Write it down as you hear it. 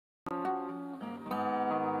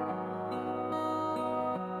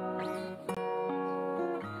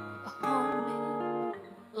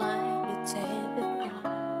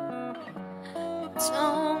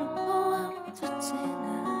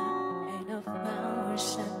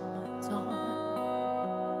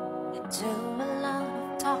Do a lot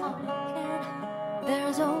of talking,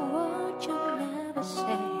 there's a word you never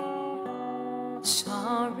say.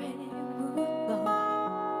 Sorry would go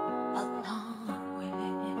a long way.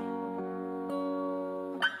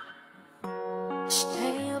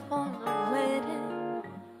 Stay up all night waiting,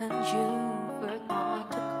 and you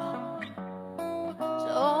forgot to call.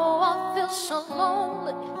 So I feel so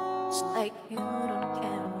lonely, it's like you don't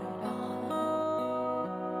care at all.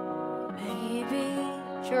 Maybe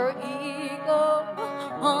your ego,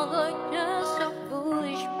 although you're so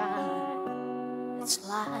foolish, right? It's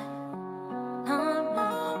like I'm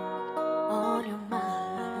not on your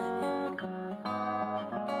mind.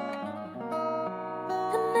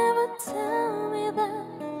 You never tell me that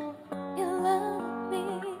you love me.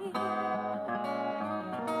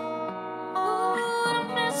 Oh, I'm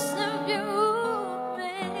missing you,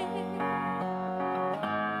 babe.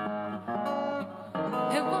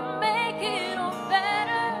 It will make it all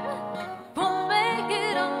better, will make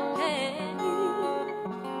it okay.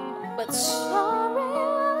 But sorry,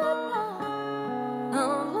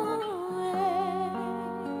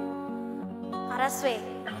 sweet.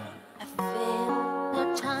 I feel the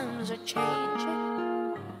times are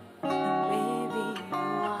changing, and maybe you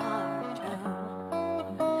are too.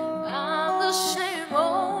 I'm the same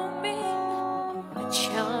old me, but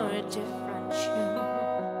you're a different you.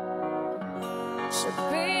 So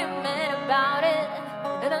be a man about it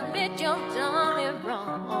and admit you've done me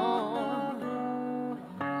wrong.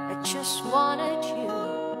 I just wanted you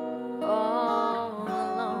all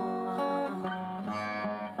along.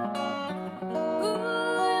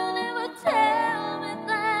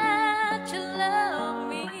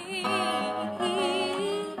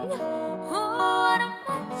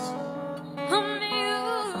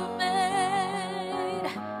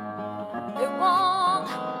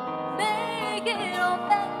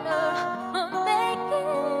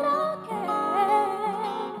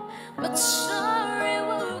 But sorry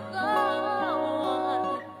will go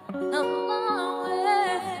a long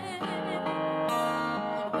way.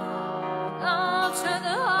 After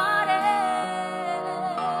the heartache,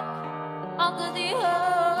 after the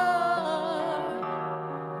hurt,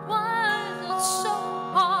 why is it so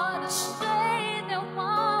hard to say that,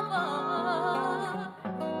 mama?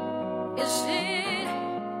 Is it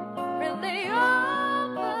really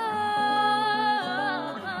over?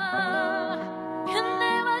 You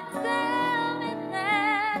never tell me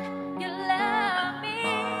that you love me.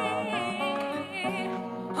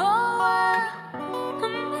 Oh, a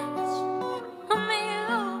mess of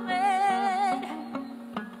you made.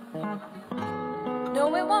 No,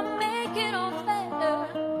 it won't make it all better,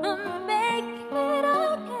 make it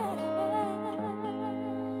okay.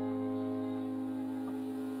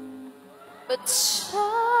 But sorry.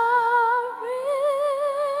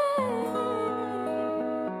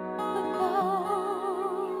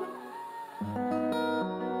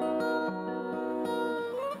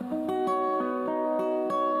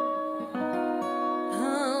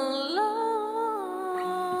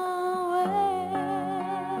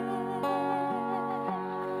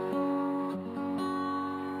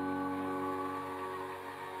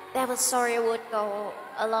 That was sorry would go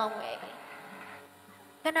a long way.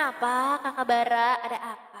 Kenapa, Kakak Bara? Ada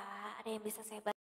apa? Ada yang bisa saya bantu?